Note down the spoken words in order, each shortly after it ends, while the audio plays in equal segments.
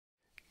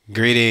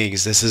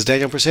Greetings, this is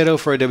Daniel Presedo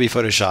for Adobe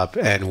Photoshop,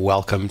 and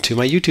welcome to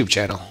my YouTube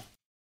channel.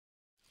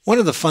 One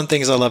of the fun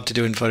things I love to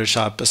do in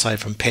Photoshop, aside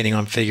from painting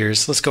on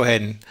figures, let's go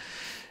ahead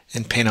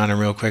and paint on him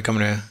real quick. I'm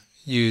going to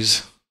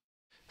use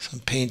some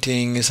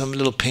painting, some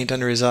little paint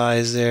under his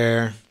eyes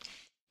there.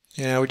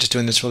 Yeah, we're just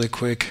doing this really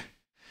quick.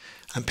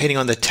 I'm painting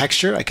on the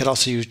texture. I could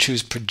also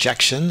choose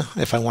projection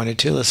if I wanted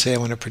to. Let's say I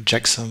want to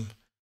project some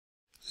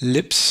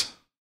lips.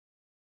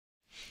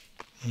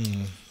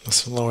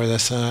 Let's lower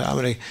this. I'm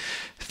going to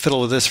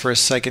fiddle with this for a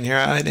second here.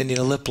 I need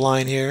a lip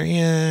line here.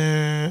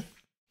 Yeah,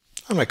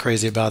 I'm not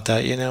crazy about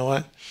that. You know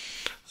what?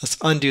 Let's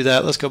undo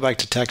that. Let's go back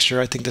to texture.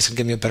 I think this will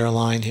give me a better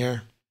line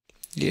here.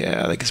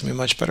 Yeah, that gives me a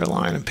much better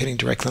line. I'm painting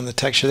directly on the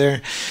texture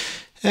there.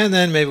 And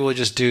then maybe we'll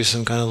just do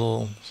some kind of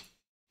little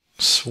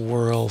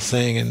swirl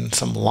thing and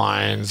some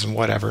lines and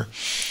whatever.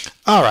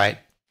 All right.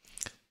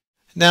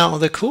 Now,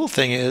 the cool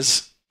thing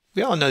is,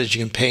 we all know that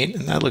you can paint,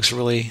 and that looks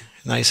really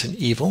nice and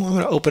evil. I'm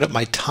going to open up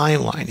my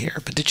timeline here.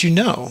 But did you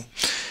know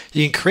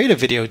you can create a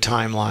video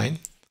timeline,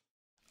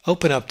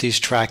 open up these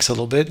tracks a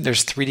little bit.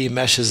 There's 3D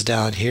meshes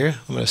down here.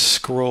 I'm going to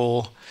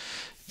scroll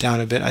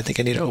down a bit. I think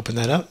I need to open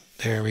that up.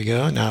 There we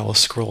go. Now we'll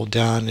scroll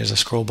down. There's a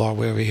scroll bar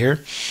way over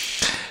here.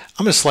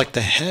 I'm going to select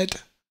the head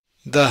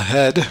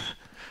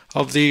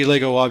of the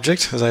Lego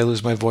object as I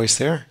lose my voice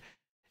there.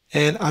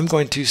 And I'm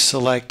going to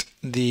select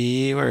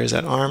the, where is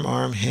that?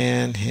 Arm,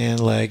 hand,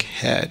 leg,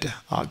 head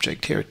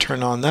object here.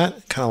 Turn on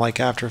that, kind of like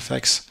After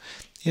Effects,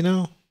 you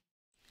know.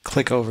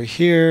 Click over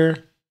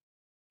here.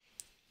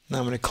 Now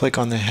I'm going to click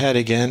on the head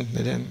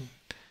again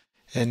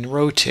and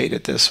rotate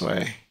it this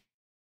way.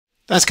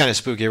 That's kind of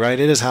spooky, right?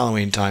 It is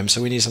Halloween time,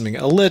 so we need something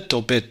a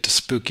little bit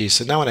spooky.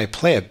 So now when I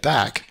play it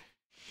back,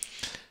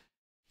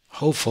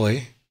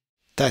 hopefully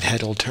that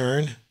head will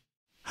turn.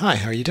 Hi,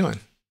 how are you doing?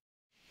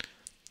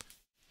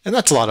 And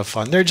that's a lot of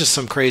fun. There are just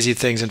some crazy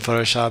things in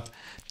Photoshop.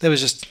 That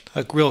was just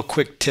a real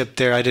quick tip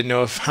there. I didn't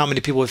know how many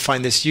people would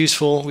find this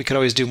useful. We could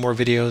always do more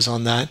videos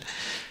on that.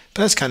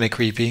 But that's kind of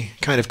creepy,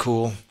 kind of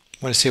cool.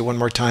 I want to say it one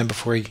more time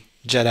before we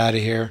jet out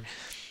of here.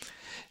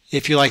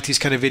 If you like these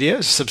kind of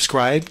videos,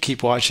 subscribe,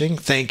 keep watching.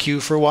 Thank you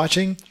for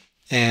watching,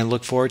 and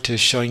look forward to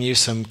showing you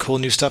some cool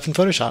new stuff in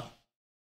Photoshop.